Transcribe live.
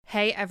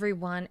Hey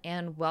everyone,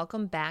 and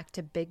welcome back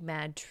to Big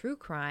Mad True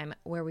Crime,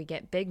 where we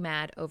get big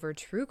mad over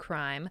true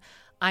crime.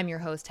 I'm your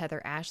host,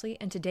 Heather Ashley,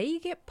 and today you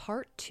get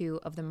part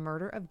 2 of the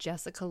murder of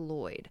Jessica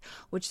Lloyd,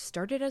 which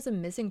started as a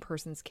missing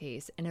persons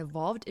case and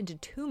evolved into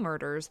 2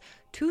 murders,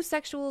 2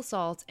 sexual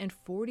assaults, and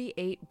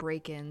 48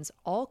 break-ins,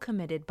 all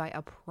committed by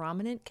a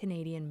prominent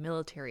Canadian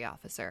military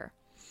officer.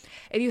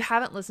 If you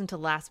haven't listened to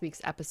last week's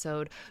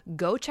episode,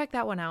 go check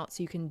that one out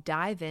so you can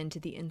dive into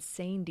the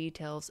insane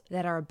details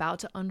that are about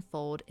to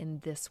unfold in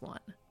this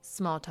one.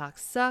 Small talk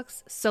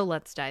sucks, so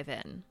let's dive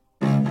in.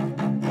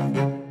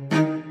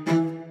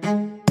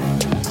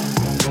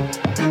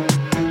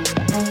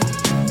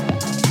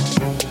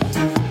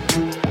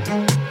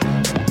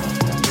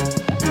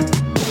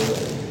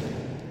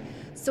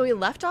 So we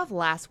left off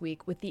last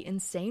week with the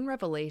insane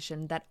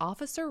revelation that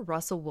Officer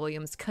Russell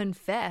Williams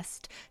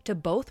confessed to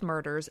both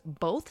murders,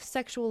 both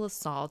sexual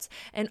assaults,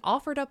 and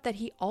offered up that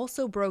he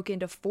also broke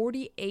into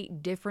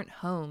 48 different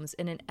homes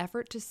in an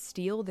effort to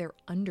steal their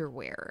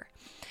underwear.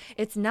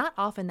 It's not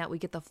often that we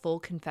get the full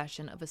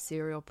confession of a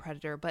serial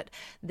predator, but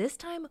this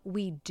time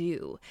we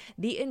do.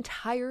 The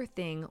entire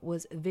thing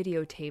was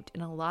videotaped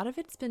and a lot of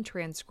it's been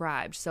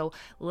transcribed, so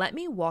let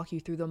me walk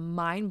you through the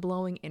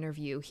mind-blowing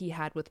interview he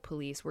had with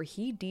police where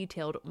he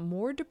detailed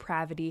more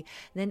depravity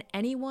than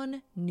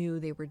anyone knew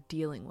they were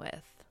dealing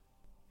with.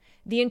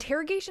 The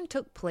interrogation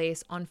took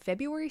place on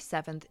February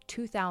 7th,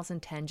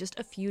 2010, just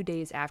a few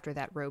days after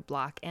that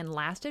roadblock, and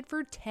lasted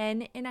for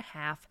 10 and a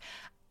half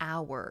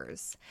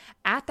hours.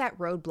 At that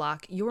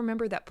roadblock, you'll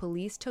remember that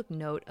police took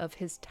note of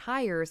his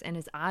tires and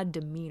his odd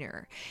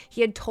demeanor.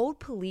 He had told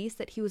police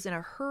that he was in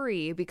a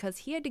hurry because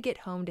he had to get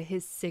home to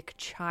his sick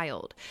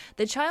child.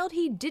 The child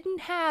he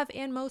didn't have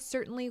and most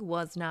certainly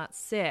was not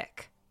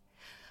sick.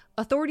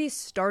 Authorities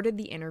started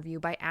the interview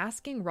by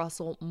asking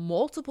Russell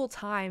multiple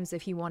times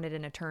if he wanted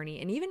an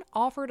attorney and even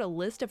offered a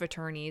list of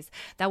attorneys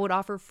that would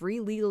offer free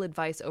legal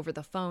advice over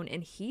the phone,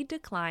 and he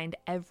declined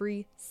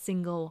every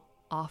single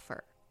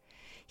offer.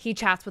 He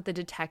chats with the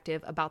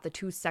detective about the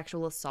 2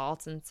 sexual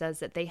assaults and says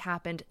that they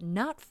happened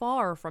not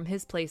far from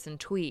his place in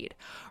Tweed.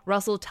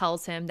 Russell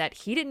tells him that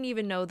he didn't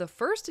even know the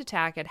first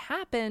attack had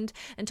happened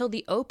until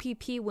the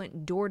OPP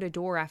went door to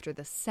door after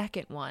the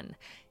second one.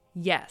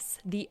 Yes,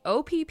 the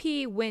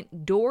OPP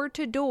went door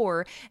to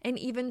door and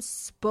even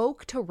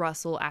spoke to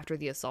Russell after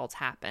the assaults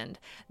happened,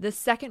 the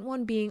second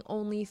one being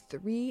only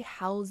 3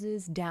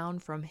 houses down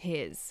from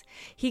his.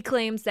 He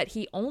claims that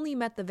he only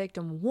met the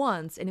victim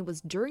once, and it was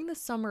during the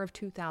summer of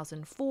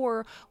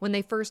 2004 when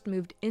they first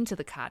moved into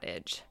the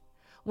cottage.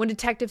 When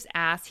detectives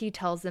ask, he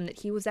tells them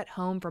that he was at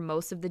home for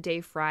most of the day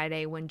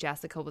Friday when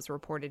Jessica was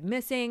reported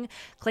missing,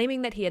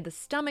 claiming that he had the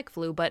stomach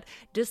flu, but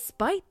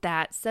despite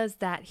that, says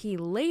that he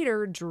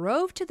later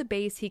drove to the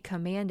base he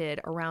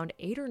commanded around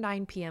 8 or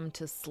 9 p.m.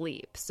 to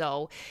sleep.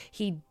 So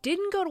he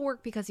didn't go to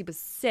work because he was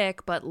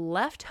sick, but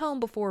left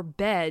home before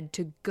bed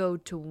to go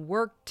to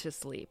work to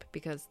sleep,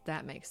 because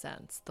that makes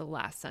sense. The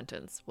last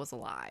sentence was a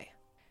lie.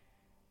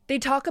 They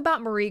talk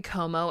about Marie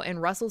Como,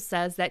 and Russell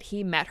says that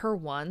he met her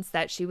once,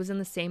 that she was in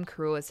the same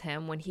crew as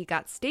him when he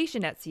got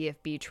stationed at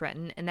CFB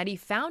Trenton, and that he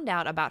found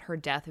out about her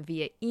death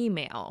via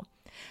email.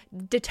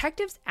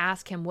 Detectives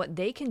ask him what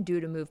they can do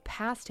to move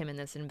past him in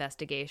this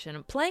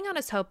investigation, playing on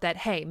his hope that,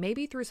 hey,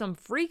 maybe through some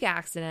freak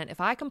accident,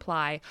 if I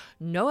comply,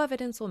 no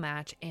evidence will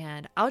match,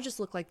 and I'll just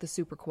look like the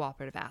super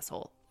cooperative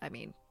asshole.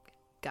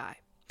 Guy.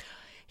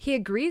 He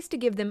agrees to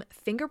give them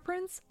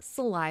fingerprints,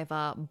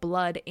 saliva,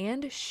 blood,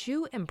 and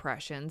shoe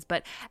impressions,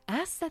 but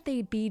asks that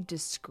they be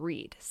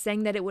discreet,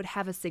 saying that it would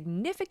have a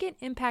significant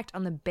impact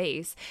on the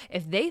base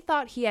if they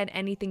thought he had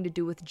anything to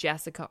do with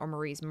Jessica or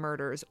Marie's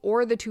murders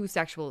or the 2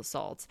 sexual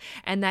assaults,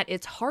 and that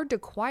it's hard to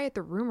quiet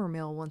the rumor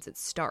mill once it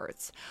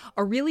starts.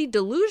 A really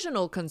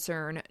delusional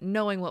concern,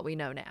 knowing what we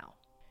know now.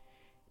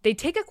 They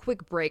take a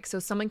quick break so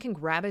someone can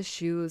grab his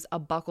shoes,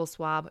 a buccal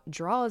swab,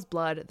 draw his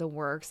blood, the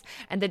works,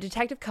 and the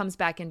detective comes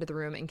back into the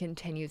room and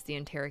continues the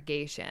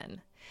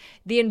interrogation.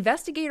 The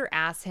investigator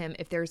asks him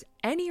if there's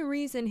any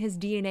reason his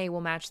DNA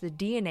will match the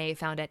DNA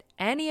found at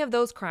any of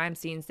those crime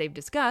scenes they've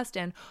discussed,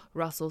 and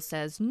Russell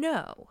says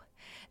no.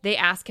 They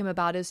ask him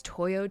about his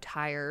Toyo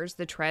tires,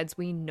 the treads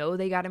we know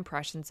they got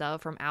impressions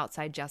of from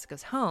outside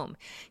Jessica's home.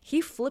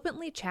 He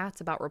flippantly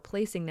chats about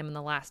replacing them in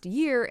the last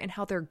year and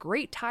how they're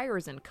great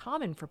tires and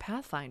common for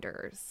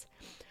Pathfinders.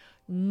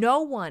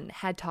 No one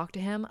had talked to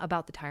him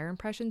about the tire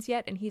impressions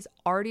yet, and he's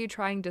already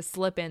trying to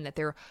slip in that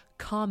they're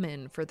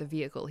common for the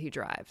vehicle he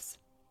drives.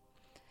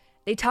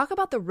 They talk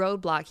about the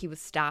roadblock he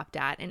was stopped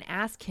at and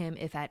ask him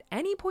if at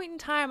any point in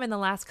time in the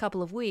last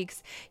couple of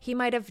weeks he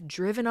might have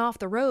driven off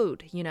the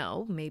road,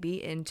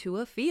 maybe into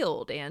a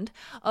field. And,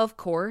 of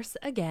course,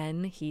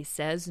 again, he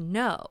says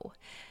no.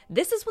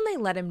 This is when they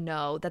let him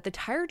know that the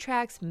tire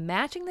tracks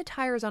matching the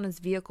tires on his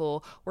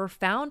vehicle were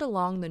found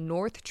along the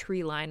north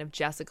tree line of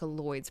Jessica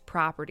Lloyd's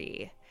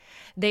property.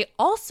 They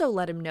also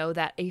let him know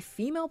that a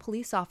female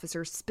police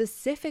officer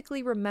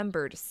specifically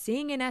remembered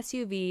seeing an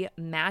SUV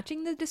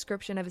matching the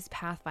description of his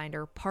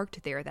Pathfinder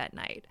parked there that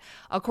night.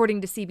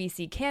 According to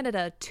CBC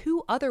Canada,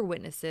 2 other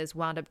witnesses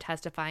wound up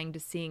testifying to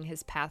seeing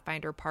his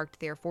Pathfinder parked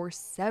there for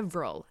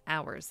several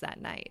hours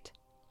that night.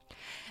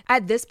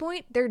 At this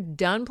point, they're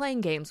done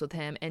playing games with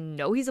him and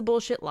know he's a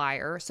bullshit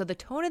liar, so the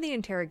tone of the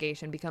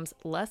interrogation becomes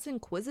less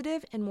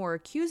inquisitive and more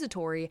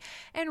accusatory,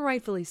 and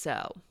rightfully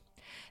so.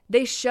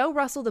 They show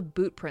Russell the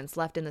boot prints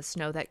left in the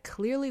snow that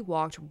clearly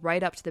walked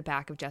right up to the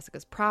back of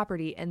Jessica's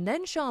property, and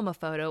then show him a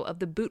photo of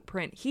the boot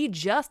print he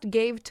just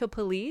gave to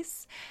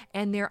police,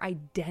 and they're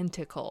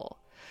identical.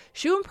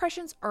 Shoe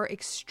impressions are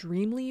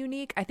extremely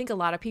unique. I think a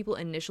lot of people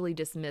initially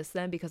dismiss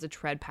them because a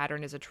tread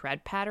pattern is a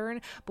tread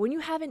pattern, but when you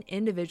have an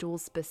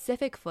individual's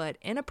specific foot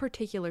in a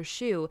particular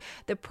shoe,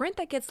 the print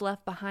that gets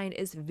left behind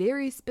is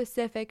very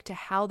specific to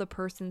how the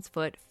person's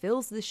foot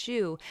fills the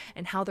shoe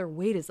and how their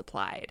weight is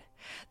applied.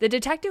 The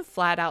detective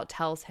flat out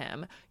tells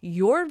him,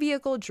 your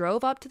vehicle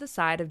drove up to the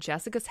side of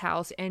Jessica's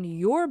house and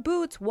your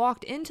boots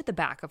walked into the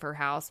back of her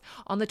house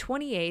on the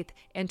 28th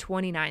and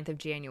 29th of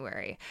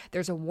January.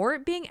 There's a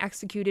warrant being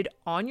executed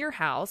on your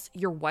house.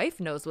 Your wife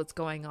knows what's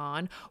going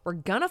on. We're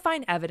gonna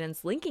find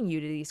evidence linking you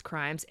to these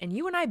crimes, and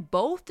you and I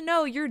both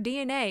know your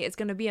DNA is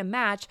gonna be a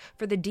match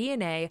for the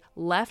DNA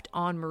left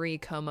on Marie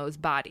Comeau's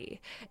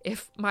body.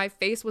 If my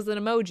face was an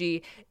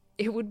emoji,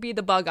 it would be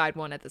the bug-eyed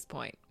one at this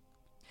point.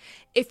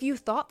 If you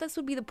thought this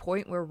would be the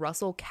point where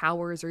Russell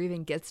cowers or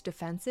even gets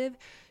defensive,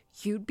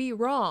 you'd be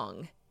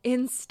wrong.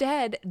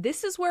 Instead,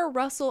 this is where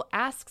Russell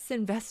asks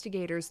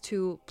investigators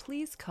to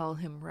please call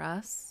him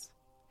Russ.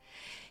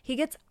 He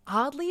gets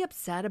oddly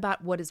upset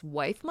about what his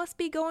wife must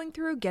be going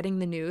through getting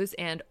the news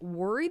and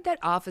worried that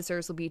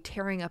officers will be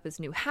tearing up his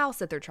new house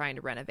that they're trying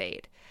to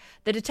renovate.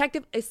 The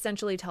detective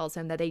essentially tells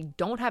him that they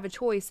don't have a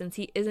choice since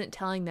he isn't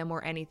telling them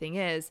where anything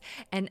is,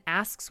 and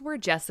asks where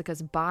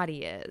Jessica's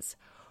body is.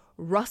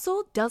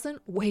 Russell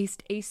doesn't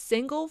waste a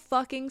single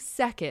fucking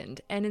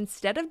second, and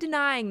instead of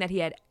denying that he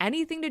had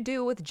anything to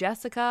do with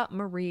Jessica,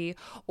 Marie,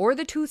 or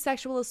the 2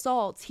 sexual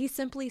assaults, he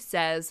simply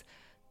says,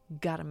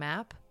 "Got a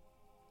map?"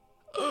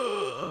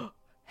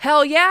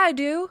 "Hell yeah, I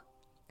do."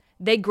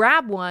 They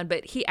grab one,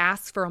 but he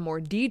asks for a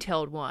more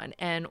detailed one,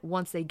 and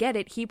once they get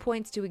it, he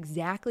points to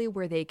exactly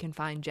where they can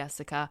find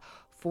Jessica,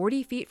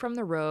 40 feet from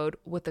the road,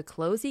 with the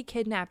clothes he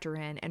kidnapped her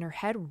in and her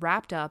head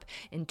wrapped up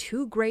in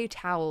 2 gray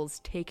towels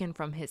taken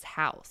from his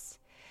house.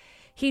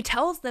 He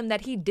tells them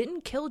that he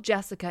didn't kill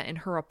Jessica in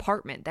her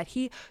apartment, that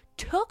he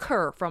took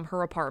her from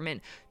her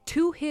apartment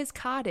to his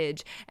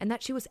cottage, and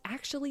that she was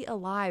actually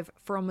alive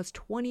for almost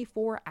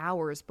 24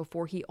 hours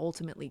before he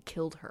ultimately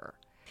killed her.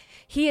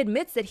 He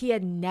admits that he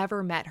had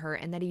never met her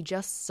and that he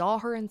just saw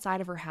her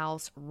inside of her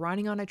house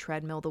running on a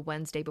treadmill the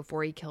Wednesday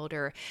before he killed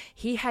her.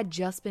 He had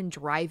just been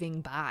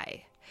driving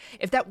by.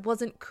 If that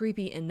wasn't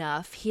creepy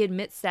enough, he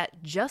admits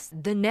that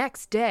just the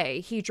next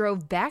day, he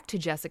drove back to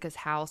Jessica's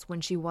house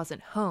when she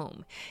wasn't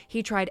home.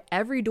 He tried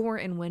every door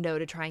and window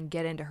to try and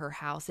get into her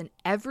house, and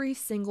every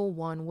single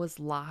one was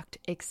locked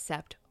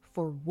except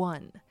for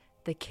one,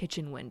 the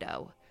kitchen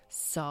window.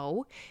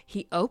 So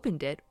he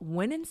opened it,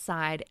 went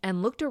inside,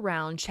 and looked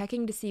around,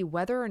 checking to see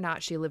whether or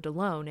not she lived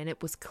alone, and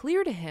it was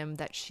clear to him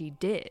that she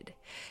did.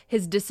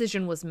 His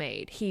decision was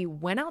made. He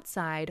went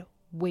outside,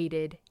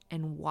 waited,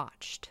 and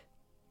watched.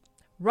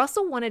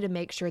 Russell wanted to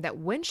make sure that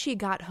when she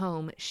got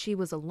home, she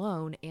was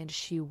alone, and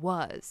she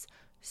was.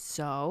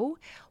 So,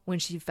 when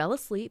she fell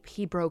asleep,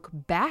 he broke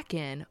back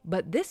in,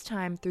 but this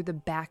time through the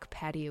back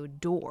patio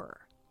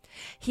door.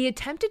 He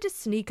attempted to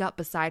sneak up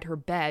beside her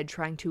bed,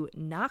 trying to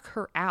knock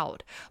her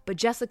out, but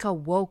Jessica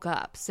woke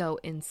up, so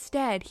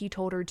instead he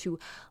told her to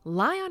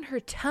lie on her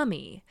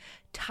tummy,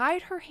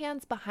 tied her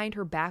hands behind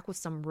her back with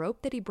some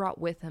rope that he brought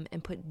with him,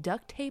 and put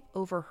duct tape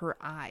over her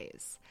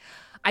eyes.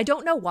 I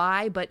don't know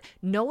why, but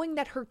knowing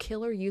that her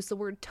killer used the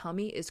word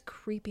tummy is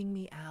creeping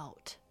me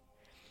out.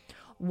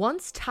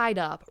 Once tied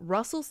up,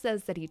 Russell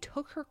says that he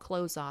took her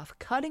clothes off,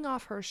 cutting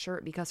off her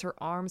shirt because her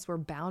arms were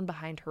bound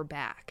behind her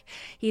back.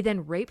 He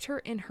then raped her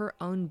in her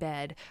own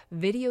bed,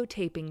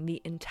 videotaping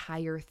the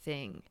entire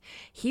thing.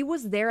 He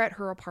was there at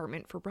her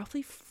apartment for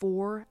roughly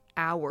 4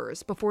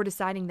 hours before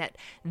deciding that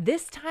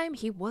this time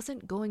he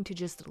wasn't going to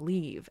just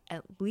leave,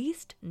 at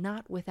least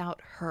not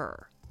without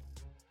her.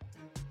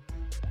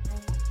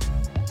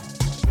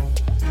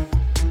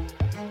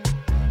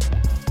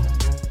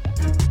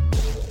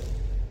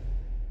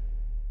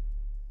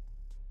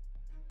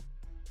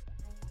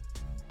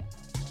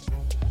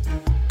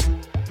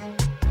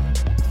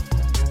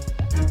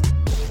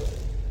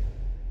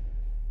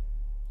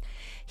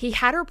 He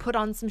had her put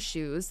on some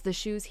shoes, the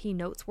shoes he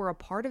notes were a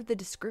part of the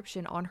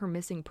description on her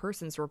missing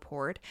persons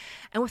report,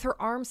 and with her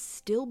arms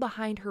still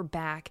behind her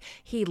back,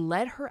 he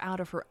led her out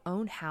of her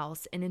own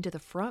house and into the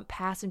front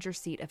passenger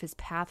seat of his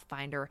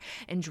Pathfinder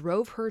and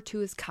drove her to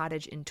his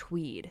cottage in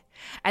Tweed.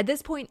 At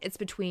this point, it's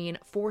between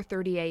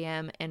 4:30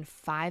 a.m. and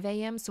 5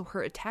 a.m., so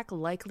her attack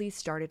likely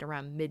started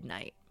around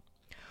midnight.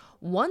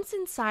 Once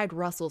inside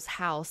Russell's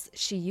house,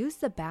 she used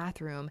the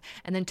bathroom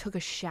and then took a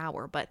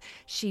shower, but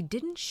she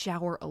didn't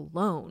shower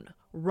alone.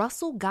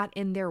 Russell got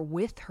in there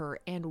with her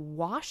and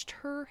washed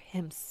her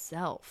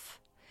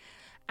himself.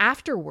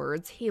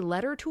 Afterwards, he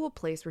led her to a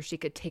place where she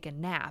could take a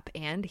nap,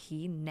 and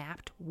he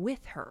napped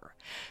with her,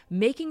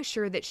 making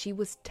sure that she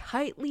was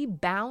tightly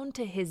bound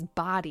to his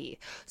body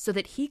so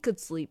that he could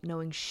sleep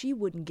knowing she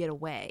wouldn't get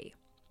away.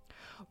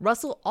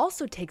 Russell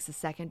also takes a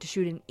second to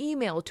shoot an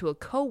email to a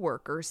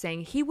coworker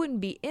saying he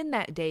wouldn't be in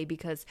that day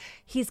because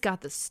he's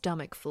got the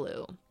stomach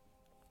flu.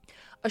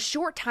 A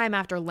short time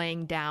after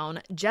laying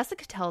down,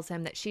 Jessica tells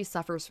him that she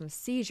suffers from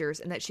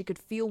seizures and that she could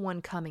feel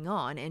one coming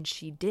on, and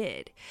she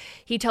did.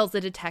 He tells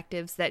the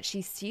detectives that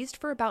she seized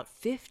for about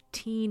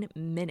 15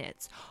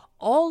 minutes,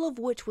 all of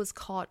which was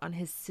caught on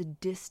his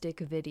sadistic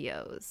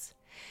videos.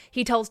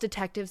 He tells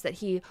detectives that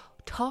he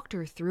talked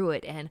her through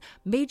it and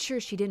made sure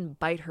she didn't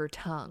bite her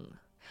tongue.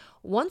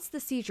 Once the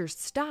seizures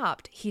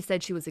stopped, he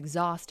said she was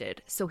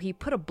exhausted, so he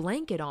put a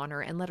blanket on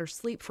her and let her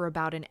sleep for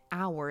about an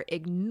hour,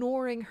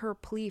 ignoring her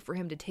plea for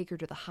him to take her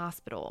to the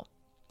hospital.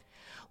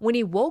 When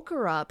he woke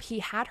her up, he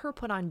had her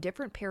put on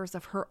different pairs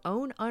of her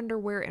own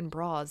underwear and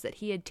bras that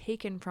he had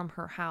taken from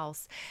her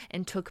house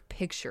and took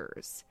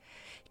pictures.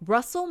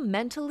 Russell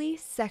mentally,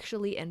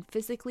 sexually, and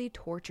physically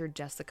tortured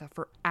Jessica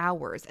for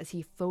hours as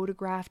he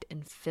photographed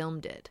and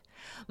filmed it.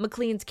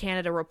 Maclean's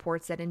Canada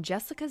reports that in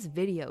Jessica's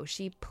video,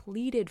 she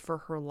pleaded for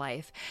her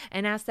life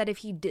and asked that if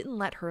he didn't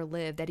let her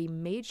live, that he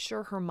made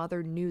sure her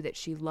mother knew that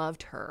she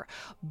loved her.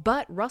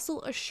 But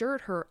Russell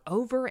assured her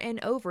over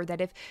and over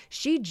that if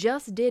she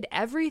just did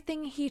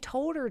everything he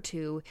told her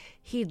to,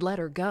 he'd let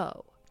her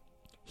go.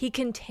 He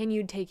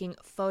continued taking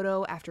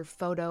photo after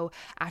photo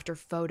after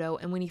photo,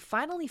 and when he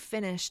finally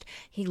finished,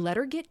 he let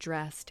her get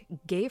dressed,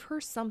 gave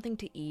her something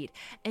to eat,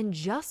 and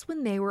just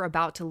when they were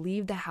about to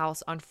leave the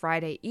house on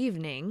Friday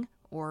evening,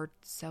 or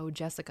so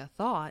Jessica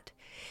thought,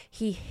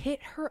 he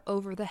hit her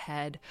over the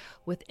head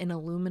with an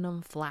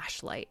aluminum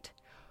flashlight.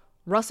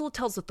 Russell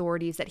tells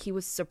authorities that he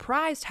was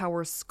surprised how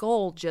her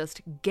skull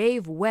just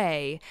gave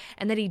way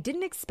and that he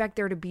didn't expect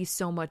there to be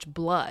so much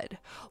blood.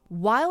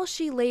 While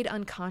she laid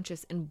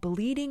unconscious and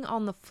bleeding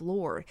on the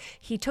floor,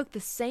 he took the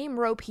same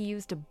rope he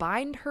used to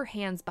bind her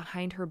hands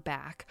behind her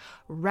back,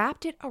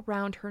 wrapped it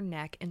around her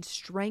neck, and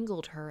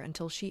strangled her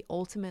until she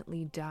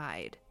ultimately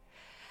died.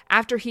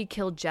 After he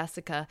killed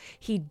Jessica,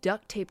 he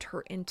duct taped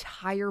her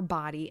entire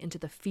body into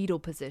the fetal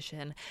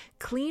position,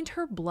 cleaned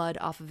her blood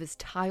off of his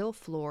tile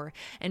floor,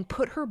 and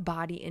put her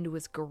body into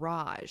his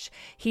garage.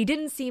 He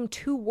didn't seem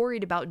too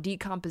worried about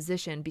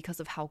decomposition because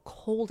of how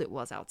cold it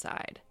was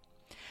outside.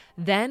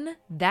 Then,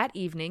 that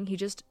evening, he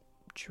just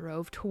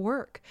drove to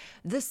work.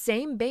 The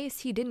same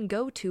base he didn't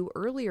go to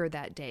earlier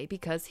that day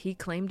because he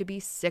claimed to be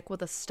sick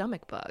with a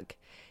stomach bug.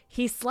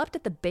 He slept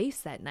at the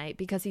base that night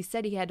because he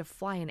said he had to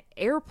fly an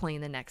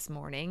airplane the next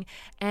morning,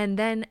 and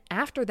then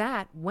after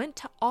that went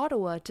to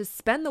Ottawa to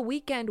spend the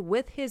weekend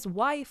with his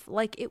wife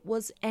like it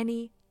was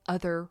any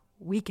other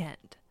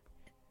weekend.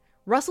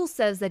 Russell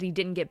says that he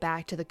didn't get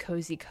back to the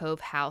Cozy Cove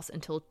house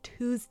until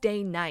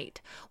Tuesday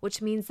night,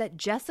 which means that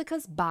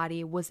Jessica's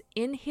body was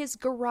in his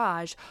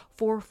garage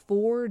for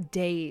 4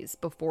 days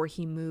before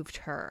he moved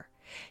her.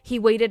 He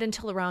waited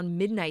until around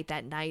midnight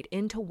that night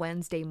into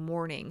Wednesday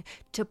morning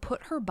to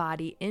put her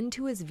body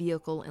into his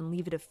vehicle and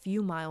leave it a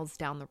few miles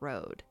down the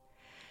road.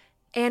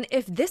 And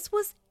if this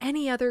was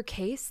any other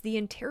case, the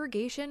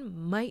interrogation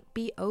might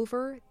be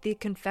over, the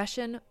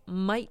confession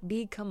might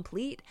be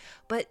complete,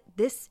 but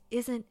this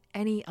isn't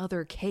any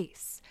other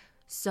case.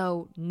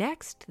 So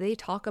next, they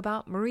talk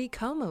about Marie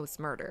Comeau's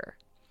murder.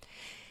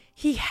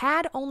 He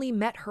had only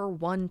met her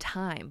one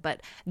time,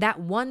 but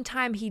that one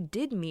time he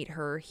did meet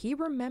her, he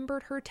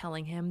remembered her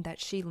telling him that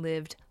she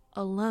lived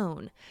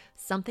alone,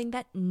 something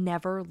that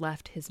never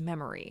left his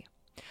memory.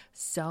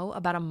 So,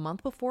 about a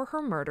month before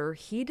her murder,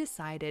 he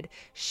decided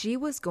she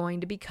was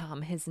going to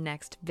become his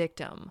next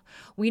victim.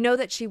 We know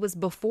that she was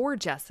before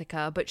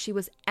Jessica, but she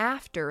was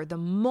after the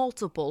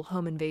multiple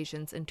home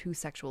invasions and 2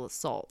 sexual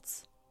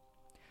assaults.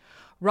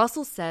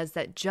 Russell says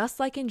that just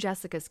like in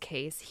Jessica's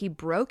case, he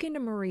broke into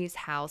Marie's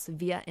house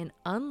via an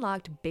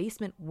unlocked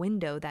basement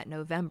window that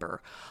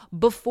November,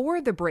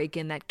 before the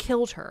break-in that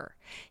killed her.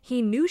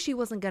 He knew she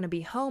wasn't going to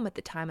be home at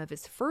the time of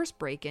his first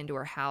break into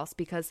her house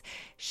because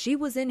she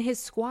was in his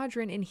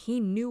squadron and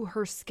he knew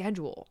her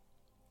schedule.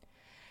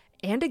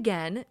 And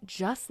again,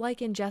 just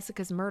like in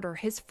Jessica's murder,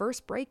 his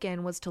first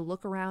break-in was to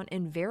look around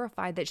and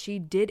verify that she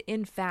did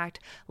in fact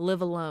live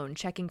alone,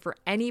 checking for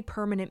any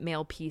permanent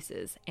male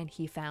pieces, and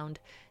he found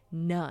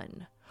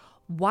none.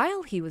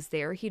 While he was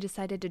there, he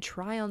decided to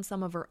try on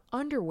some of her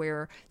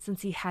underwear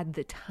since he had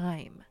the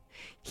time.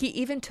 He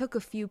even took a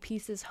few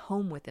pieces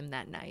home with him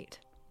that night.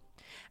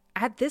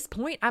 At this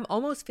point, I'm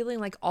almost feeling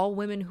like all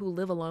women who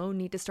live alone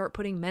need to start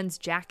putting men's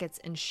jackets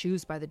and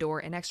shoes by the door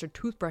and extra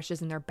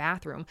toothbrushes in their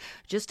bathroom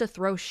just to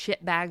throw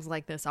shit bags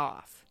like this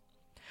off.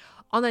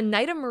 On the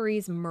night of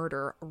Marie's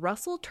murder,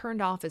 Russell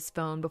turned off his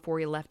phone before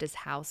he left his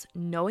house,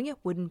 knowing it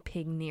wouldn't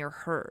ping near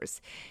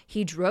hers.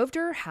 He drove to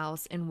her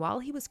house, and while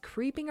he was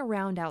creeping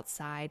around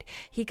outside,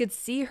 he could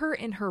see her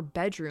in her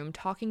bedroom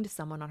talking to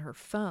someone on her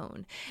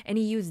phone, and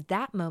he used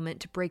that moment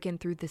to break in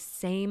through the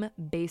same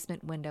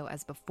basement window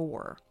as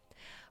before.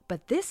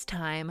 But this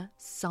time,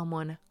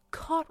 someone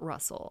caught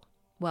Russell.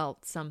 Well,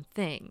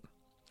 something.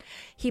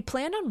 He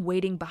planned on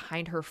waiting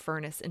behind her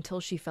furnace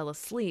until she fell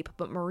asleep,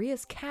 but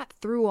Maria's cat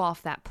threw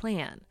off that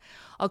plan.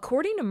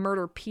 According to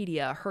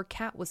Murderpedia, her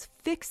cat was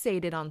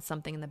fixated on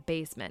something in the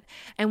basement,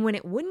 and when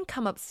it wouldn't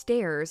come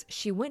upstairs,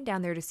 she went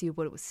down there to see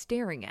what it was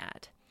staring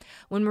at.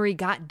 When Marie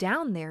got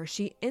down there,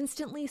 she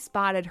instantly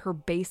spotted her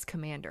base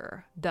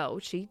commander, though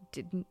she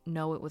didn't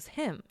know it was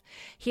him.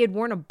 He had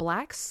worn a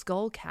black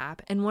skull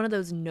cap and one of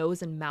those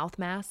nose and mouth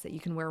masks that you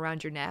can wear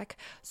around your neck,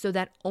 so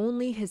that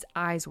only his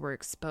eyes were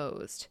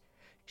exposed.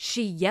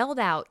 She yelled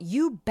out,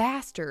 "You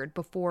bastard,"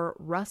 before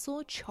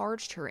Russell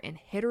charged her and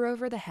hit her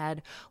over the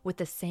head with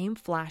the same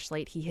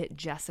flashlight he hit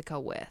Jessica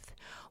with.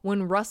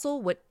 When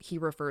Russell, what he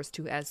refers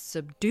to as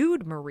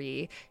subdued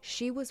Marie,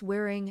 she was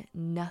wearing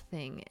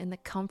nothing in the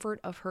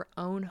comfort of her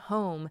own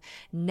home,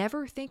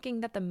 never thinking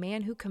that the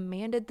man who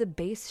commanded the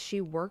base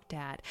she worked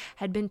at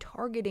had been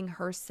targeting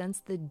her since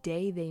the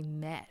day they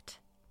met.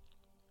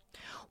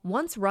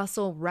 Once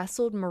Russell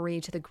wrestled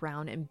Marie to the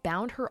ground and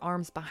bound her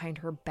arms behind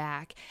her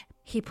back,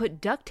 he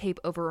put duct tape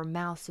over her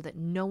mouth so that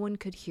no one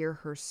could hear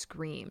her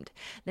scream,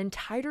 then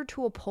tied her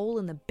to a pole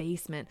in the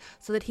basement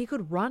so that he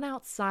could run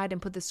outside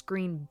and put the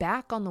screen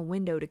back on the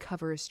window to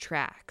cover his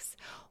tracks.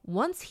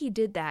 Once he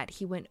did that,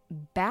 he went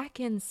back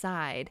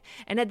inside,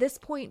 and at this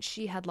point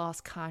she had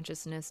lost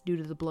consciousness due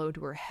to the blow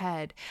to her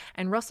head,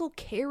 and Russell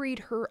carried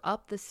her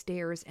up the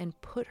stairs and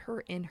put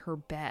her in her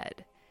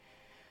bed.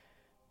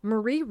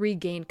 Marie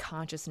regained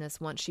consciousness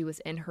once she was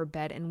in her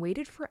bed and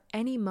waited for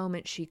any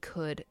moment she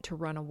could to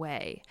run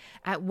away.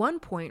 At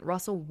one point,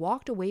 Russell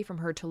walked away from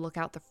her to look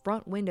out the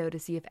front window to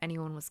see if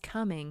anyone was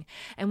coming,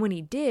 and when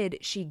he did,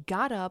 she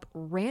got up,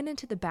 ran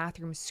into the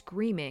bathroom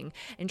screaming,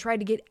 and tried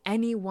to get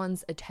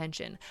anyone's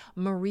attention.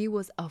 Marie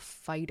was a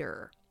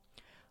fighter.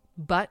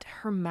 But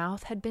her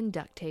mouth had been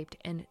duct taped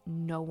and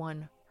no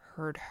one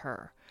heard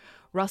her.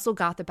 Russell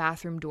got the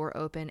bathroom door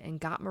open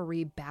and got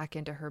Marie back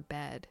into her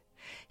bed.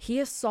 He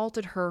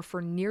assaulted her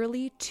for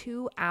nearly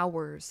 2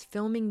 hours,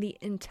 filming the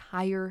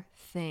entire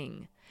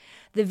thing.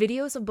 The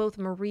videos of both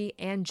Marie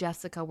and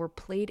Jessica were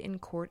played in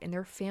court, and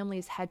their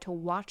families had to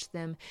watch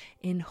them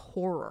in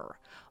horror.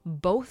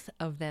 Both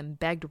of them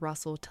begged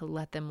Russell to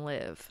let them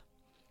live.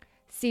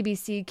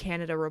 CBC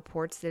Canada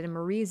reports that in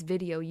Marie's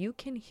video, you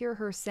can hear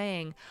her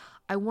saying,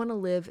 "I want to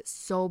live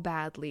so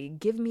badly.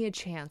 Give me a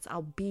chance.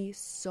 I'll be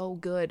so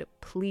good.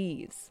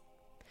 Please."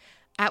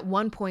 At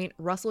one point,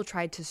 Russell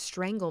tried to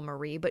strangle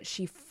Marie, but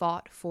she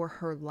fought for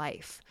her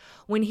life.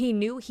 When he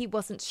knew he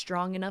wasn't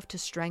strong enough to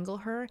strangle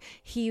her,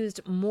 he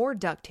used more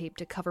duct tape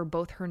to cover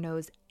both her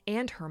nose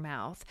and her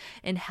mouth,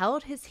 and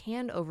held his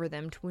hand over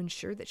them to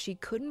ensure that she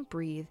couldn't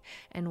breathe,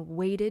 and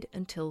waited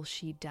until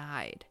she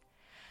died.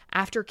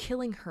 After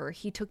killing her,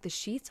 he took the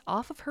sheets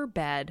off of her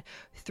bed,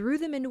 threw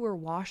them into her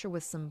washer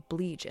with some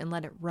bleach, and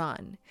let it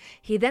run.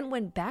 He then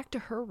went back to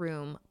her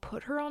room,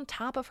 put her on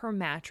top of her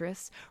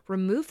mattress,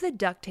 removed the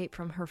duct tape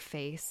from her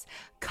face,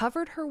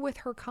 covered her with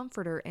her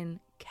comforter, and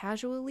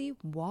casually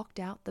walked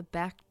out the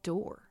back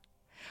door.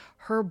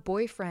 Her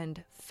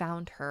boyfriend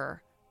found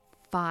her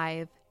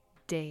 5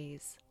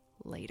 days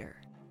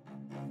later.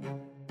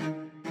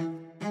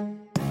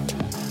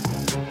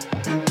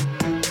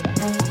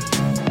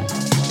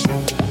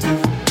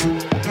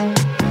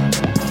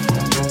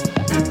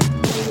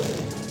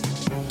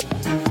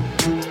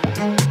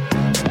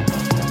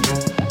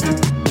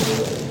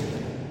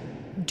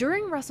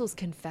 During Russell's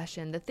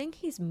confession, the thing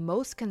he's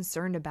most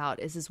concerned about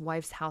is his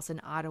wife's house in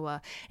Ottawa,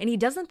 and he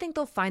doesn't think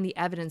they'll find the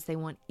evidence they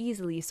want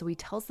easily, so he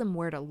tells them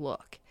where to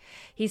look.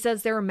 He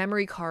says there are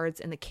memory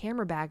cards in the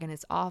camera bag in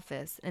his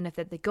office, and if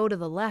they go to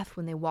the left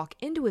when they walk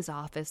into his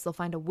office, they'll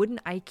find a wooden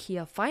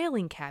IKEA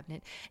filing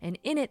cabinet, and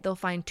in it they'll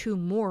find 2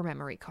 more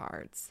memory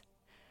cards.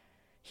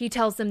 He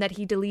tells them that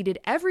he deleted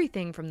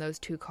everything from those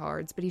 2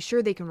 cards, but he's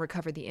sure they can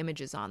recover the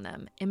images on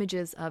them.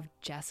 Images of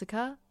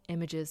Jessica,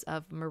 images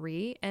of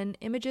Marie, and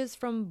images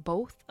from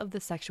both of the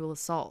sexual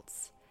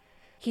assaults.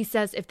 He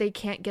says if they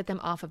can't get them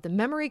off of the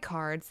memory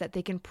cards, that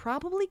they can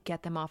probably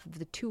get them off of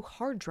the 2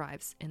 hard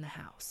drives in the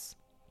house.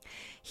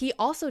 He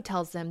also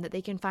tells them that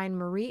they can find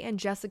Marie and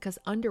Jessica's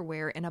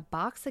underwear in a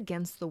box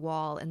against the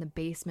wall in the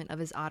basement of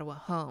his Ottawa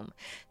home.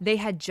 They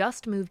had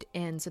just moved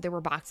in, so there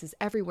were boxes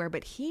everywhere,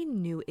 but he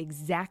knew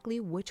exactly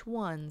which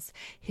ones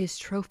his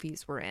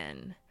trophies were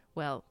in.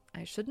 Well,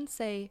 I shouldn't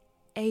say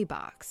a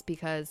box,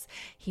 because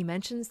he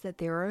mentions that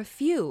there are a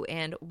few,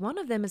 and one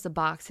of them is a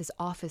box his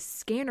office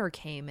scanner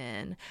came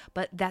in,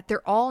 but that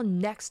they're all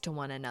next to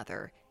one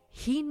another.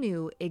 He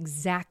knew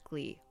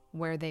exactly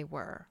where they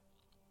were.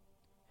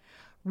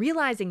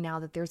 Realizing now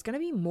that there's going to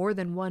be more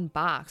than one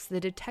box, the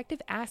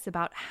detective asks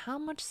about how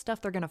much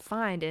stuff they're going to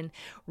find, and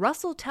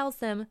Russell tells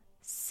them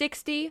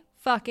 60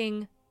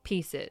 fucking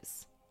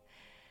pieces.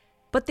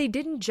 But they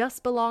didn't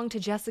just belong to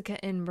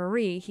Jessica and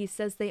Marie. He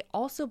says they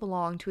also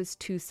belong to his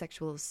 2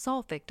 sexual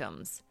assault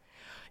victims.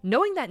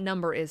 Knowing that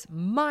number is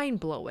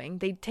mind-blowing,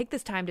 they take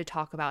this time to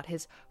talk about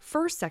his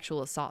first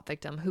sexual assault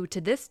victim, who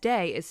to this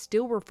day is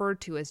still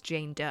referred to as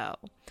Jane Doe.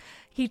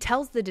 He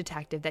tells the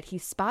detective that he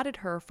spotted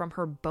her from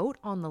her boat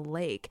on the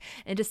lake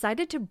and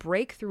decided to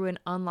break through an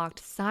unlocked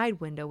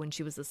side window when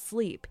she was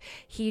asleep.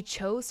 He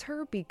chose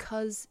her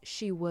because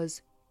she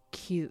was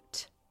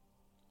cute.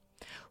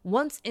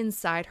 Once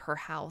inside her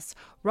house,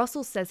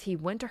 Russell says he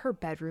went to her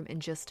bedroom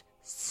and just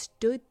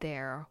stood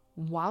there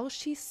while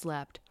she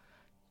slept,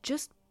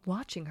 just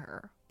watching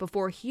her,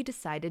 before he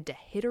decided to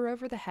hit her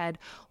over the head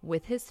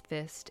with his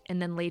fist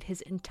and then laid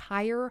his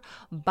entire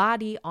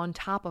body on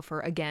top of her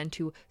again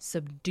to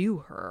subdue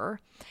her,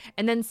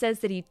 and then says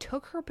that he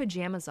took her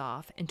pajamas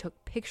off and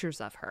took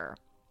pictures of her.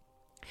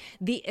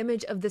 The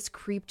image of this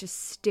creep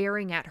just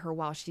staring at her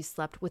while she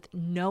slept with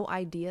no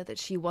idea that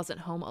she wasn't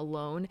home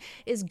alone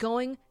is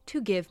going to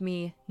give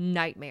me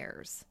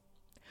nightmares.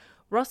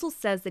 Russell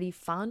says that he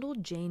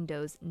fondled Jane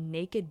Doe's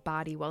naked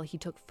body while he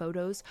took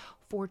photos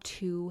for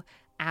 2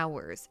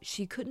 hours.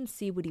 She couldn't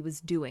see what he was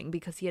doing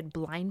because he had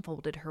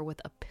blindfolded her with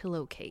a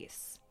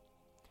pillowcase.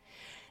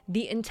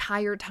 The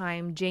entire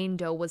time, Jane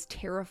Doe was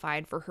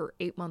terrified for her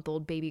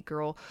 8-month-old baby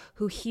girl,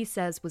 who he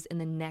says was in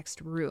the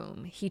next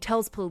room. He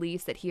tells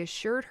police that he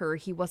assured her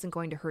he wasn't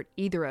going to hurt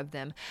either of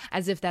them,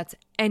 as if that's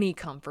any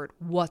comfort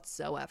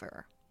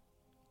whatsoever.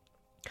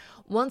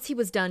 Once he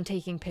was done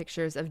taking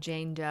pictures of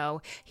Jane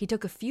Doe, he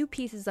took a few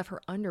pieces of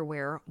her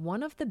underwear,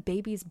 one of the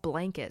baby's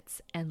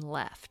blankets, and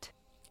left.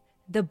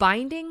 The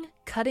binding,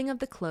 cutting of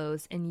the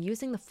clothes, and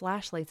using the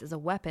flashlights as a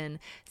weapon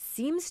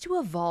seems to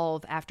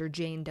evolve after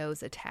Jane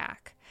Doe's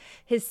attack.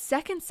 His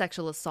second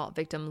sexual assault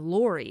victim,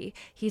 Lori,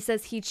 he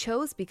says he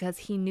chose because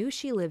he knew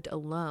she lived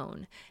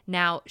alone.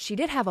 Now, she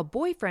did have a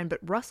boyfriend, but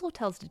Russell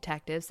tells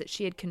detectives that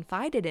she had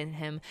confided in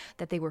him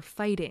that they were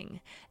fighting.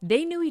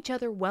 They knew each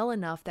other well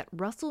enough that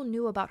Russell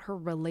knew about her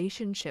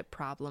relationship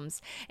problems,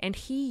 and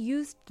he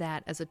used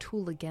that as a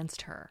tool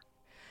against her.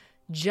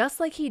 Just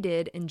like he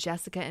did in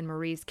Jessica and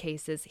Marie's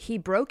cases, he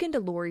broke into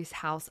Lori's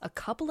house a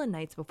couple of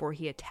nights before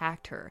he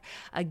attacked her.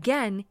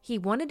 Again, he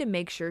wanted to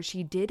make sure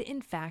she did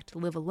in fact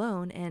live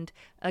alone and,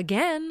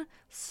 again,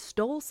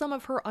 stole some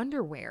of her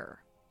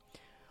underwear.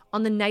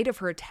 On the night of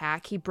her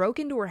attack, he broke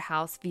into her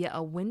house via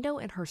a window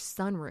in her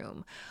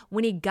sunroom.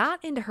 When he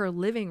got into her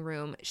living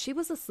room, she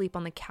was asleep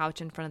on the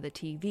couch in front of the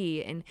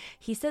TV, and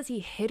he says he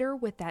hit her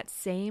with that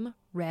same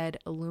red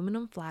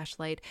aluminum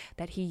flashlight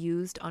that he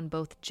used on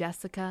both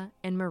Jessica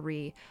and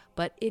Marie,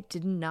 but it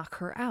didn't knock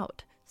her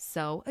out.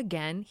 So,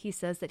 again, he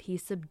says that he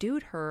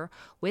subdued her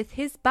with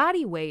his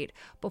body weight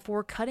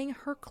before cutting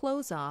her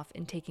clothes off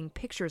and taking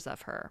pictures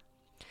of her.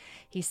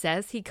 He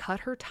says he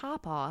cut her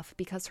top off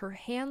because her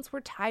hands were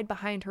tied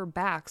behind her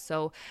back,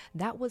 so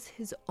that was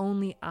his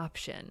only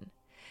option.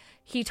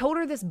 He told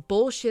her this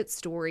bullshit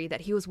story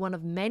that he was one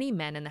of many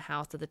men in the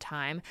house at the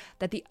time,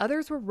 that the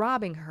others were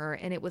robbing her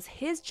and it was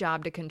his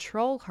job to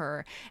control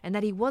her, and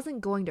that he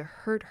wasn't going to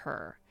hurt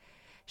her.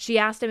 She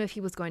asked him if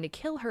he was going to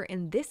kill her,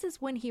 and this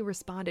is when he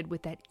responded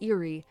with that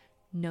eerie,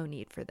 "No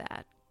need for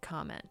that"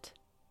 comment.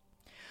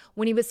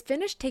 When he was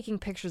finished taking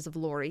pictures of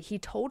Lori, he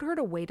told her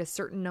to wait a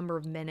certain number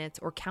of minutes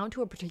or count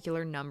to a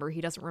particular number,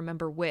 he doesn't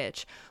remember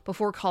which,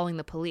 before calling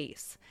the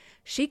police.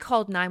 She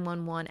called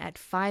 911 at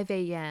 5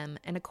 a.m.,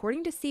 and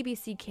according to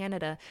CBC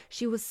Canada,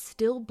 she was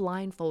still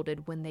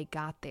blindfolded when they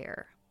got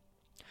there.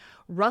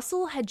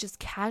 Russell had just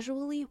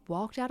casually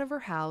walked out of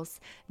her house,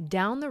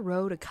 down the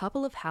road a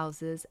couple of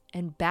houses,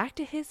 and back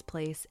to his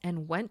place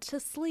and went to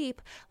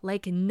sleep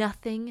like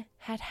nothing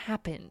had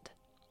happened.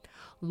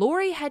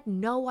 Lori had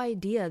no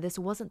idea this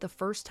wasn't the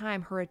first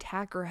time her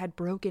attacker had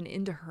broken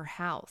into her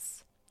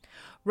house.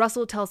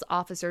 Russell tells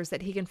officers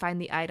that he can find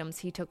the items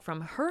he took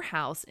from her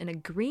house in a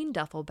green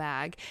duffel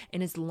bag in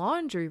his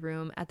laundry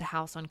room at the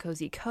house on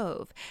Cozy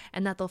Cove,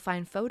 and that they'll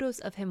find photos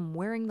of him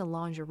wearing the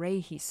lingerie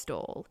he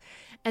stole,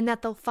 and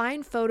that they'll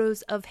find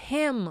photos of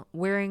him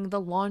wearing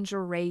the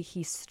lingerie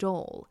he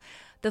stole.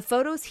 The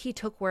photos he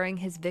took wearing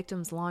his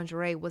victim's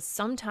lingerie was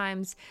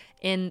sometimes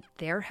in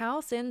their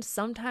house and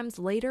sometimes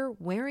later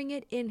wearing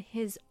it in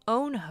his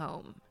own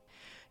home.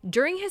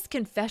 During his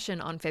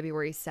confession on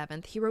February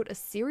 7th, he wrote a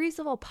series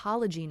of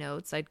apology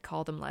notes. I'd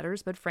call them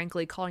letters, but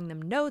frankly, calling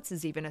them notes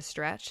is even a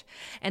stretch.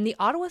 And the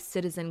Ottawa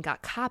Citizen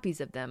got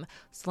copies of them,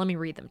 so let me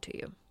read them to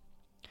you.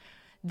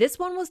 This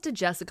one was to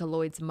Jessica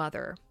Lloyd's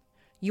mother.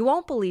 "You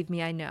won't believe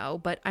me, I know,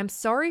 but I'm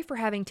sorry for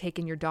having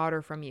taken your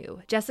daughter from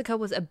you. Jessica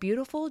was a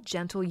beautiful,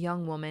 gentle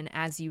young woman,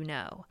 as you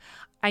know.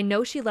 I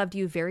know she loved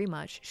you very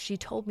much. She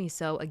told me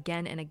so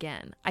again and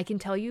again. I can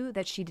tell you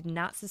that she did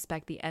not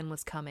suspect the end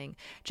was coming.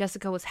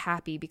 Jessica was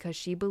happy because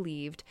she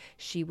believed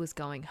she was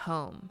going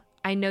home.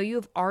 I know you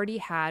have already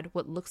had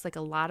what looks like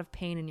a lot of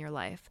pain in your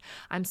life.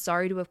 I'm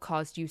sorry to have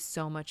caused you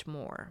so much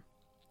more."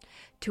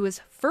 To his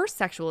first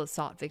sexual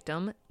assault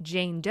victim,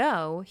 Jane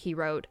Doe, he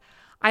wrote,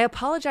 "I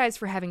apologize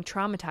for having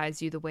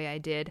traumatized you the way I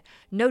did.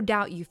 No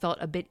doubt you felt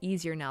a bit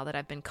easier now that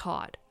I've been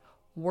caught.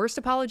 Worst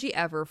apology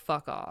ever,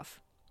 fuck off."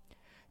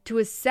 To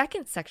his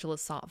second sexual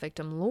assault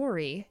victim,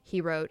 Lori,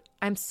 he wrote,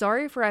 "I'm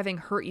sorry for having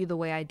hurt you the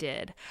way I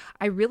did.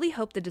 I really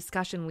hope the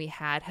discussion we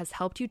had has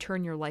helped you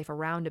turn your life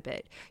around a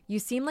bit. You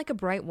seem like a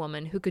bright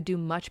woman who could do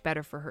much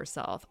better for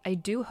herself. I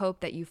do hope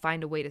that you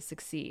find a way to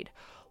succeed."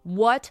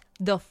 What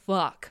the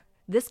fuck?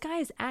 This guy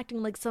is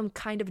acting like some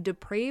kind of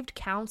depraved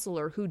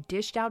counselor who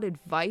dished out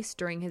advice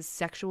during his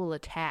sexual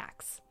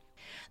attacks.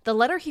 The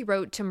letter he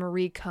wrote to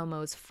Marie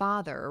Comeau's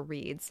father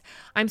reads,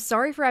 "I'm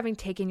sorry for having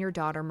taken your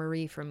daughter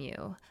Marie from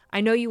you. I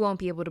know you won't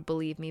be able to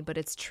believe me, but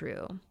it's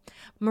true.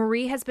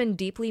 Marie has been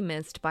deeply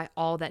missed by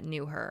all that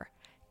knew her.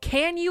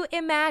 Can you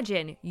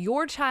imagine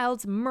your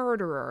child's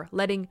murderer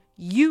letting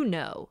you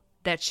know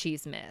that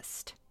she's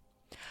missed?"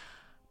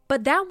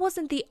 But that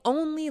wasn't the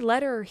only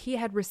letter he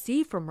had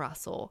received from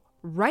Russell.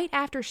 Right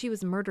after she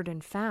was murdered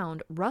and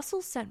found,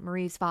 Russell sent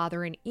Marie's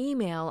father an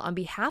email on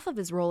behalf of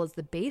his role as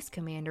the base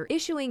commander,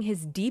 issuing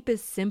his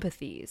deepest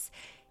sympathies.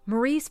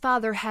 Marie's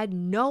father had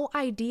no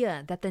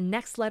idea that the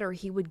next letter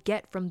he would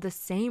get from the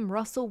same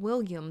Russell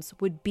Williams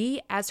would be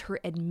as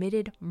her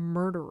admitted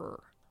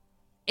murderer.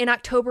 In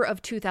October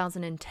of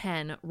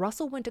 2010,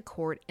 Russell went to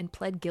court and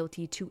pled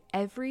guilty to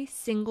every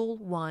single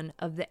one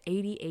of the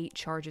 88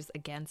 charges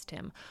against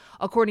him.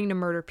 According to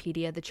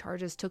Murderpedia, the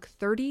charges took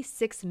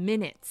 36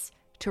 minutes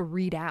to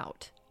read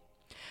out.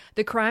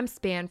 The crime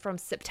spanned from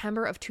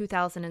September of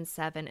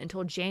 2007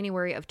 until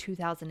January of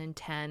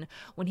 2010,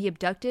 when he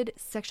abducted,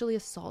 sexually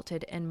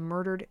assaulted, and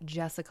murdered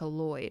Jessica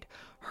Lloyd,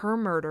 her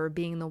murder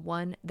being the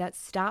one that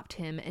stopped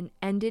him and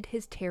ended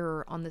his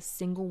terror on the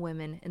single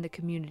women in the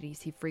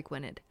communities he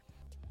frequented.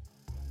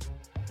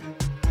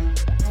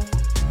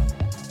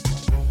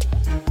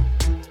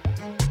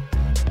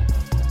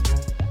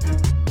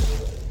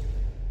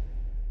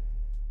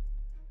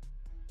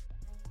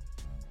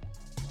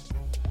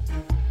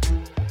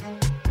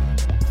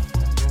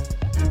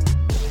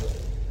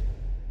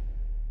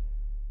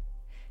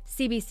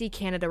 CBC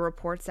Canada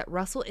reports that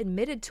Russell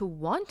admitted to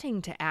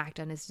wanting to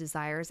act on his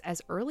desires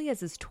as early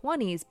as his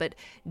 20s, but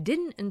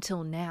didn't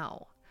until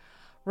now.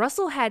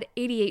 Russell had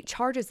 88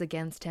 charges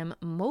against him,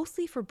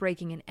 mostly for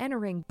breaking and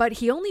entering, but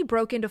he only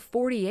broke into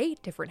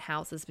 48 different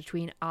houses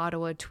between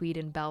Ottawa, Tweed,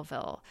 and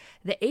Belleville.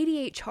 The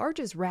 88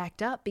 charges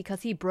racked up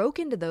because he broke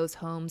into those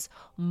homes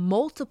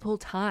multiple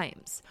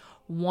times.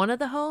 One of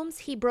the homes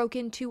he broke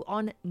into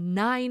on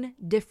 9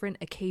 different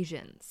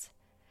occasions.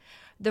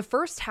 The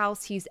first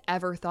house he's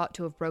ever thought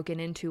to have broken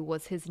into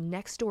was his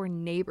next-door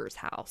neighbor's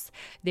house.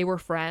 They were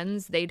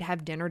friends, they'd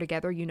have dinner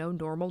together,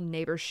 normal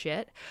neighbor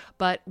shit.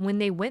 But when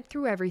they went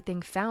through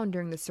everything found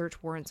during the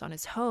search warrants on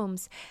his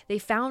homes, they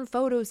found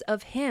photos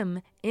of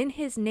him in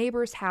his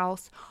neighbor's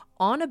house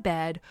on a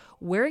bed,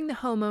 wearing the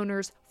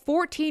homeowner's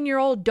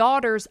 14-year-old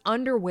daughter's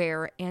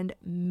underwear and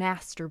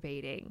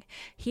masturbating.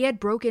 He had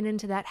broken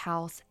into that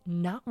house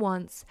not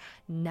once,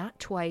 not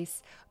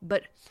twice,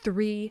 but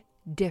 3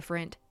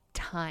 different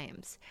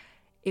times.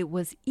 It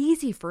was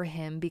easy for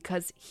him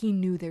because he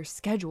knew their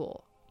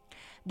schedule.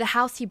 The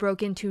house he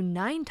broke into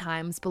 9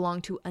 times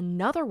belonged to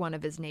another one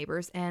of his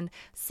neighbors, and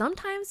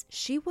sometimes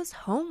she was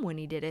home when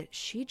he did it.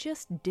 She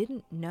just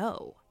didn't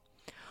know.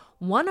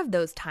 One of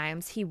those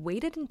times, he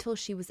waited until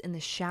she was in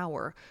the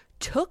shower,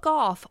 took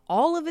off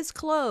all of his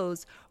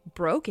clothes,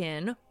 broke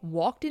in,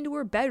 walked into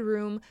her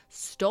bedroom,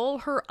 stole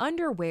her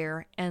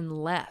underwear,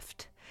 and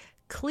left.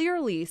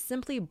 Clearly,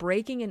 simply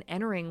breaking and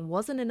entering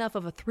wasn't enough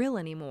of a thrill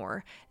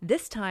anymore.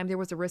 This time, there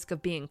was a risk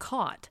of being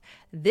caught.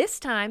 This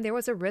time, there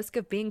was a risk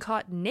of being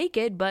caught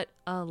naked, but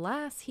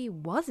alas, he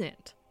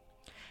wasn't.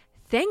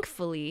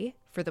 Thankfully,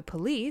 for the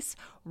police,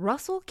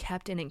 Russell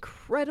kept an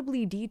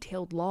incredibly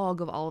detailed log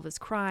of all of his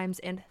crimes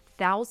and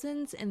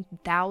thousands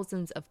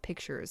of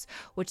pictures,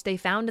 which they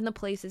found in the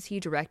places he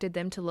directed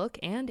them to look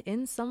and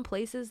in some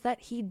places that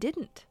he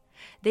didn't.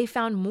 They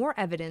found more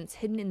evidence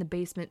hidden in the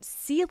basement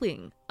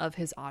ceiling of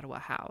his Ottawa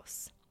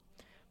house.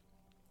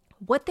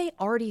 What they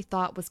already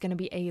thought was going to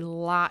be a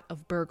lot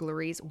of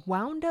burglaries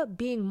wound up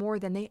being more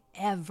than they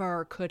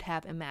ever could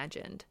have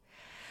imagined.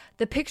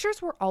 The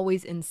pictures were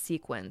always in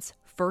sequence.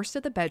 First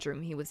of the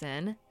bedroom he was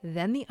in,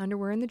 then the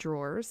underwear in the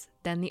drawers,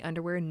 then the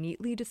underwear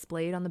neatly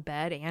displayed on the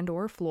bed and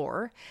or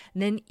floor,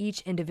 then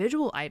each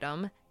individual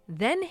item,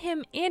 then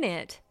him in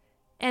it,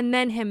 and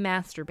then him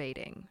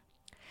masturbating.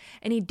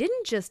 And he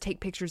didn't just take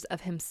pictures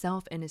of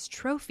himself and his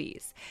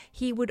trophies.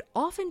 He would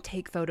often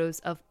take photos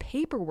of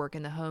paperwork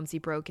in the homes he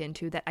broke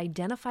into that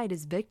identified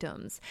his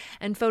victims,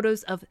 and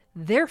photos of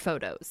their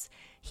photos.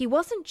 He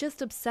wasn't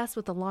just obsessed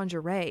with the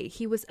lingerie.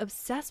 He was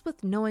obsessed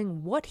with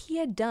knowing what he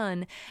had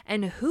done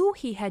and who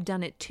he had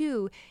done it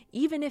to,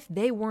 even if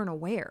they weren't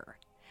aware.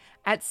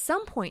 At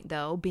some point,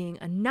 though, being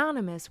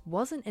anonymous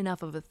wasn't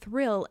enough of a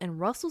thrill, and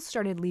Russell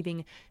started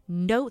leaving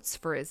notes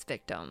for his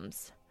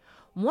victims.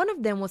 One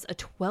of them was a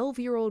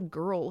 12-year-old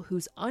girl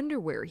whose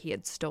underwear he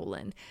had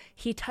stolen.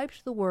 He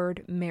typed the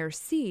word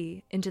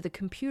merci into the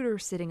computer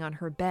sitting on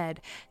her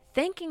bed,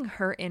 thanking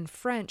her in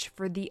French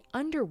for the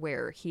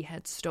underwear he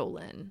had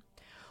stolen.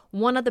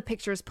 One of the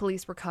pictures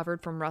police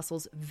recovered from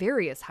Russell's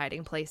various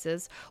hiding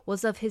places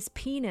was of his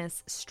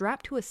penis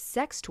strapped to a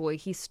sex toy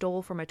he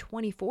stole from a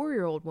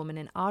 24-year-old woman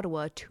in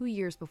Ottawa 2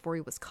 years before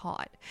he was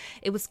caught.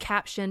 It was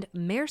captioned,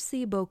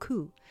 "Merci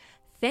beaucoup,"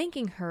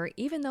 thanking her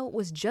even though it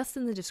was just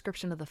in the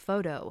description of the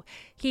photo.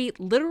 He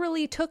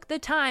literally took the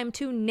time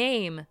to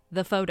name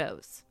the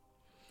photos.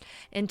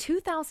 In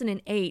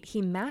 2008,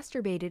 he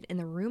masturbated in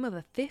the room of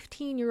a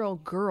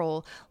 15-year-old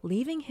girl,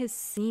 leaving his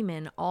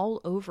semen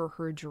all over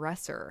her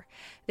dresser.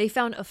 They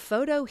found a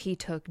photo he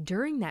took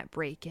during that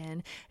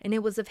break-in, and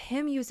it was of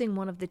him using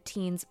one of the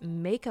teen's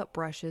makeup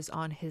brushes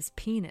on his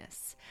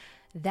penis.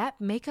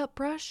 That makeup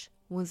brush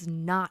was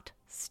not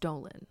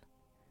stolen.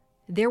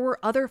 There were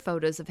other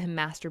photos of him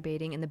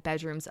masturbating in the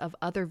bedrooms of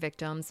other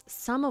victims,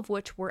 some of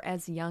which were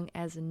as young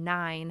as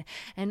 9,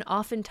 and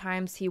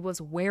oftentimes he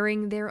was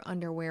wearing their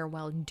underwear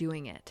while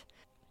doing it.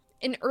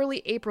 In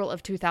early April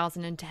of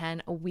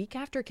 2010, a week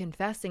after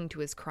confessing to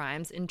his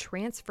crimes and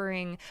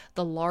transferring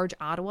the large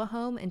Ottawa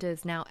home into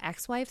his now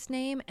ex-wife's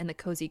name and the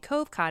Cozy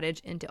Cove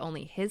cottage into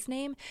only his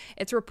name,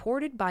 it's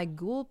reported by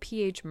Gould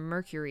PH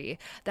Mercury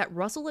that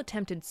Russell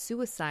attempted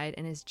suicide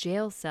in his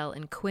jail cell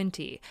in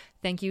Quinte.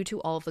 Thank you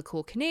to all of the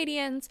cool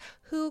Canadians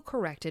who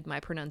corrected my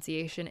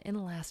pronunciation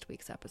in last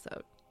week's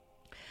episode.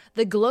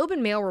 The Globe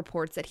and Mail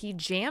reports that he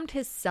jammed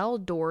his cell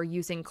door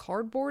using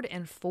cardboard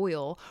and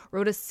foil,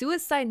 wrote a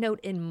suicide note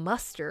in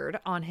mustard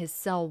on his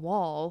cell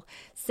wall,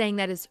 saying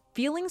that his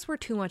feelings were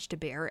too much to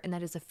bear and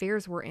that his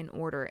affairs were in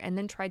order, and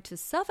then tried to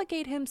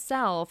suffocate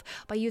himself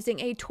by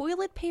using a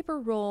toilet paper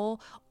roll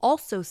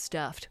also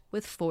stuffed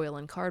with foil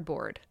and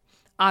cardboard.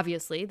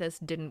 Obviously, this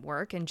didn't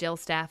work, and jail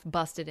staff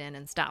busted in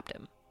and stopped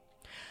him.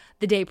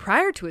 The day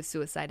prior to his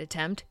suicide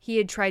attempt, he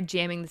had tried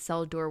jamming the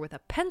cell door with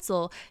a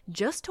pencil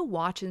just to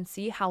watch and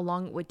see how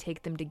long it would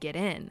take them to get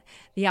in.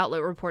 The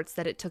outlet reports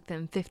that it took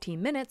them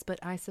 15 minutes, but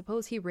I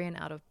suppose he ran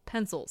out of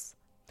pencils.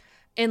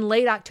 In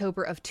late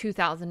October of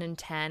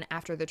 2010,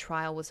 after the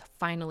trial was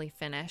finally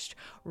finished,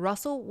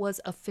 Russell was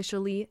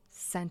officially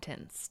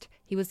sentenced.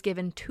 He was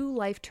given 2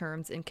 life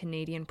terms in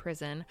Canadian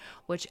prison,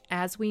 which,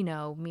 as we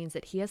know, means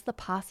that he has the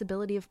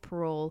possibility of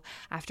parole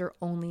after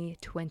only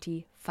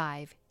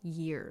 25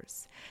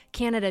 years.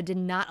 Canada did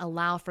not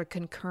allow for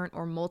concurrent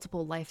or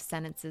multiple life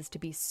sentences to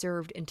be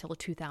served until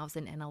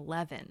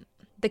 2011.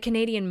 The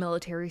Canadian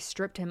military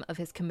stripped him of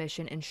his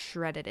commission and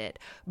shredded it,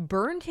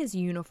 burned his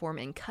uniform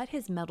and cut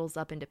his medals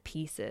up into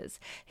pieces.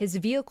 His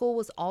vehicle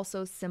was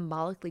also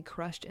symbolically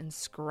crushed and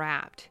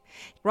scrapped.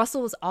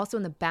 Russell was also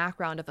in the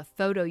background of a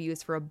photo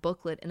used for a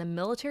booklet, and the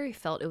military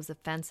felt it was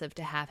offensive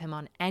to have him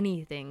on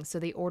anything, so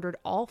they ordered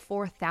all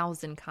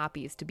 4,000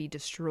 copies to be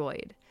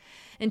destroyed.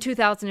 In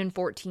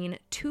 2014,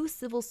 2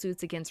 civil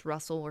suits against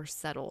Russell were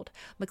settled.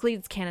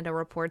 Macleod's Canada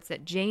reports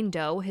that Jane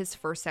Doe, his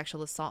first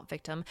sexual assault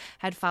victim,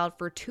 had filed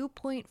for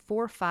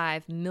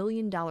 $2.45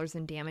 million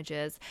in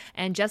damages,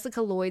 and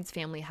Jessica Lloyd's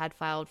family had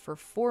filed for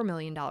 $4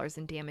 million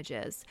in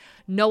damages.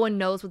 No one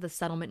knows what the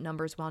settlement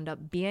numbers wound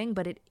up being,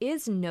 but it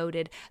is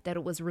noted that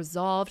it was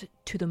resolved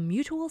to the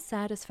mutual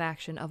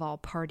satisfaction of all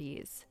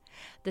parties.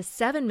 The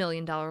 $7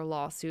 million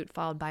lawsuit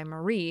filed by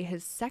Marie,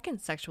 his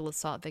second sexual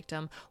assault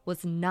victim,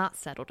 was not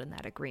settled in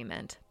that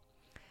agreement.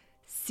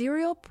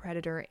 Serial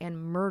predator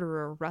and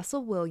murderer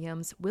Russell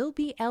Williams will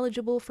be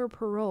eligible for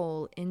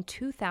parole in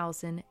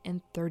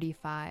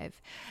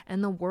 2035,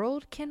 and the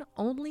world can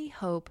only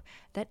hope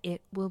that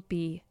it will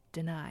be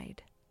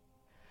denied.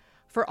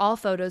 For all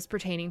photos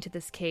pertaining to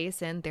this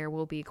case, and there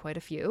will be quite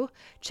a few,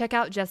 check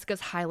out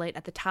Jessica's highlight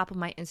at the top of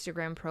my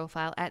Instagram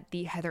profile at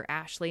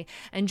 @TheHeatherAshley,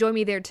 and join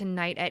me there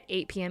tonight at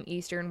 8 p.m.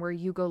 Eastern, where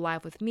you go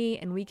live with me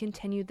and we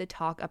continue the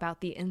talk about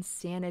the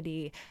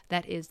insanity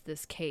that is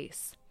this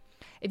case.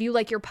 If you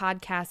like your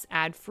podcasts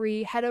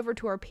ad-free, head over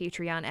to our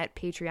Patreon at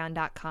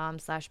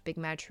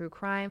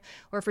patreon.com/BigMadTrueCrime,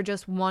 where for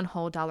just $1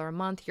 whole a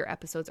month, your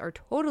episodes are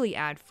totally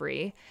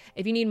ad-free.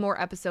 If you need more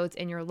episodes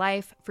in your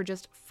life, for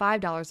just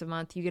 $5 a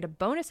month, you get a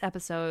bonus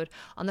episode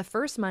on the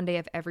first Monday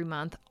of every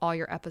month. All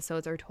your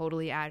episodes are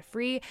totally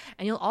ad-free,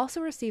 and you'll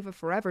also receive a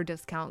forever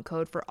discount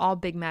code for all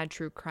Big Mad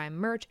True Crime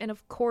merch. And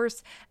of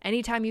course,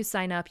 anytime you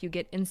sign up, you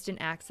get instant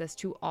access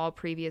to all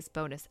previous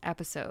bonus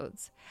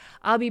episodes.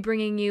 I'll be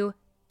bringing you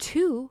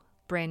 2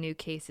 brand new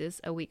cases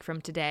a week from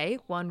today,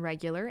 1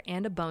 regular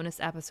and a bonus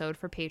episode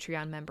for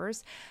Patreon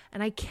members,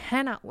 and I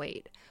cannot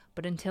wait.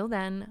 But until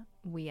then,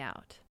 we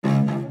out.